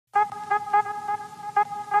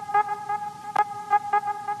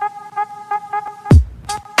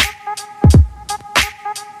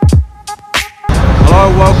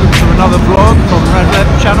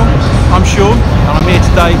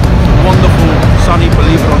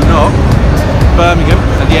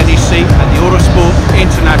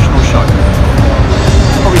International show.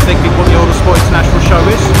 Probably thinking what the AutoSport International show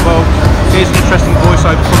is. Well, here's an interesting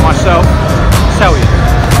voiceover from myself to tell you.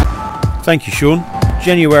 Thank you, Sean.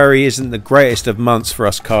 January isn't the greatest of months for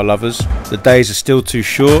us car lovers. The days are still too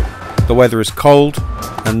short, the weather is cold,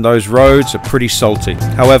 and those roads are pretty salty.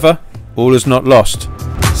 However, all is not lost.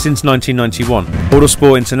 Since 1991,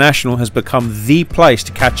 AutoSport International has become the place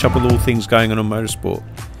to catch up with all things going on in motorsport.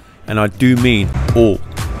 And I do mean all.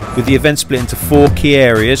 With the event split into 4 key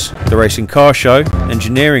areas: the racing car show,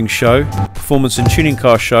 engineering show, performance and tuning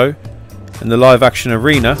car show, and the live action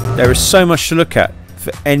arena, there is so much to look at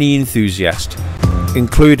for any enthusiast,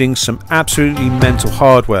 including some absolutely mental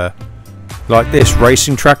hardware, like this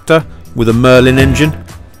racing tractor with a Merlin engine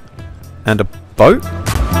and a boat. So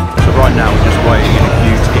right now we're just waiting in a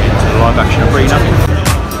queue to get into the live action arena.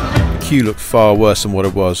 The queue looked far worse than what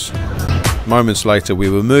it was. Moments later we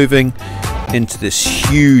were moving into this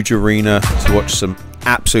huge arena to watch some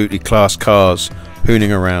absolutely class cars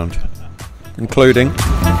hooning around, including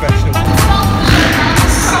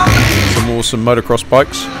some awesome motocross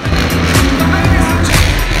bikes,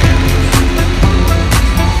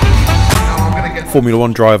 Formula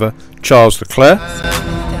 1 driver Charles Leclerc,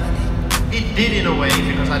 it did in a way,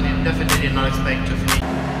 because I definitely did not expect to finish,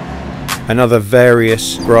 and other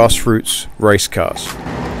various grassroots race cars.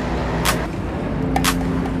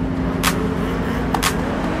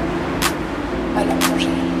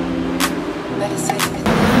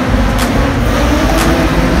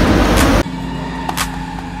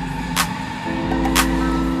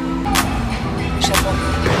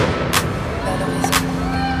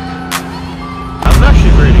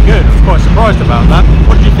 Good. I was quite surprised about that.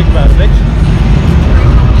 What did you think about it, Vic?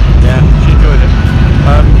 Yeah, she enjoyed it.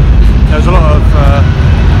 There was a lot of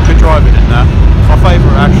good driving in that. My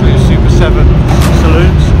favourite actually is Super 7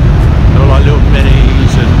 saloons. They were like little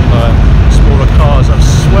minis and smaller cars. I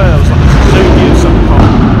swear it was like a Suzuki of some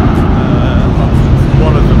kind.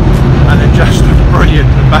 One of them, and it just looked brilliant.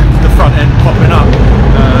 The front end popping up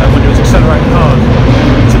when it was accelerating hard.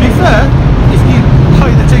 To be fair, if you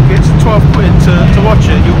pay the tickets, 12 quid to watch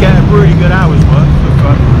it, you'll get a really good hour's worth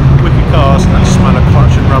of wicked cars and that smell of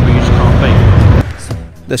clutch and rubber you just can't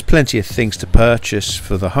beat. There's plenty of things to purchase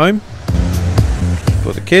for the home,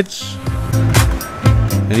 for the kids,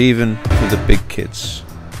 and even for the big kids,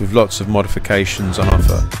 with lots of modifications on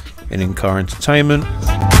offer in in-car entertainment,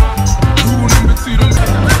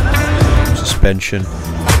 suspension,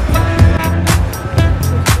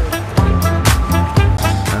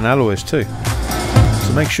 and alloys too.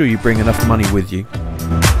 So make sure you bring enough money with you.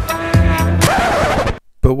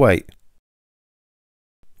 But wait,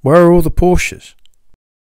 where are all the Porsches?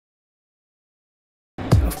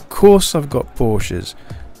 Of course I've got Porsches,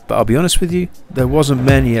 but I'll be honest with you, there wasn't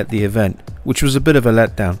many at the event, which was a bit of a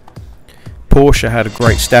letdown. Porsche had a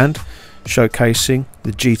great stand, showcasing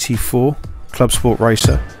the GT4 Club Sport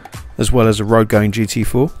Racer, as well as a road-going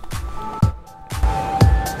GT4.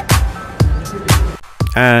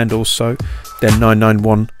 And also their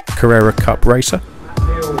 991 Carrera Cup Racer.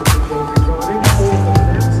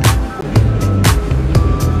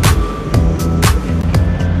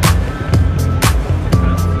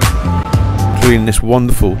 Including this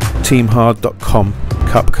wonderful TeamHard.com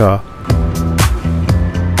Cup car.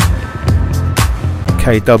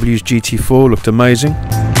 KW's GT4 looked amazing.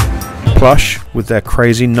 Plush with their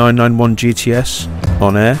crazy 991 GTS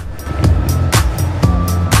on air.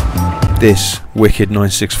 This wicked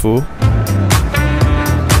 964.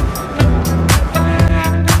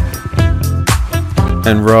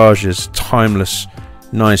 And Raj's timeless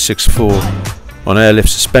 964 on airlift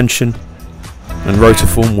suspension and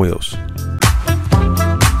rotiform wheels.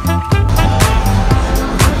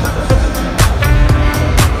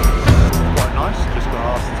 Quite nice, just got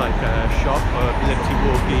asked to take a shot of Liberty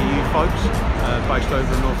Walk EU folks based over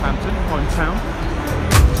in Northampton, hometown.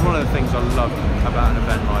 It's one of the things I love about an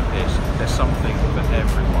event like this. There's something for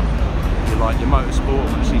everyone. If you like your motorsport,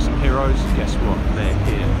 want to see some heroes, guess what? They're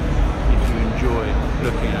here. If you enjoy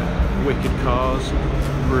looking at wicked cars,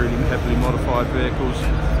 really heavily modified vehicles,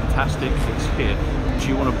 fantastic, it's here. Do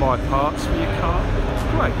you want to buy parts for your car?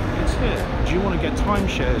 Great, it's here. Do you want to get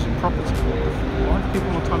timeshares in property? Why do people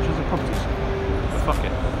want timeshares in properties? Fuck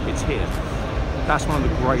it, it's here. That's one of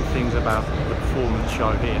the great things about the performance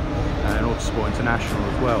show here and AutoSport International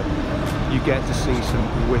as well. You get to see some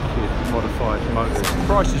wicked modified motors.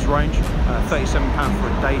 Prices range, £37 for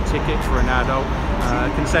a day ticket for an adult.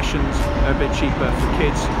 Concessions are a bit cheaper for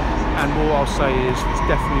kids. And all I'll say is it's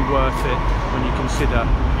definitely worth it when you consider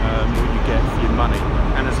what you get for your money.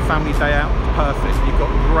 And as a family day out, perfect. You've got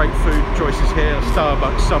great food choices here,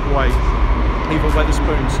 Starbucks, Subway, Either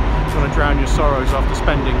Wetherspoon's going to drown your sorrows after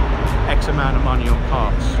spending X amount of money on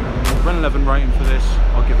parts. RennEleven rating for this,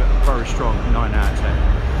 I'll give it a very strong 9 out of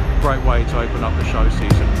 10. Great way to open up the show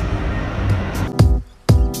season.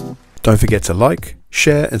 Don't forget to like,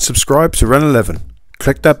 share and subscribe to RennEleven.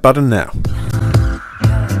 Click that button now.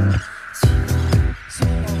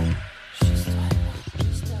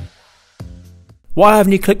 Why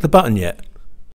haven't you clicked the button yet?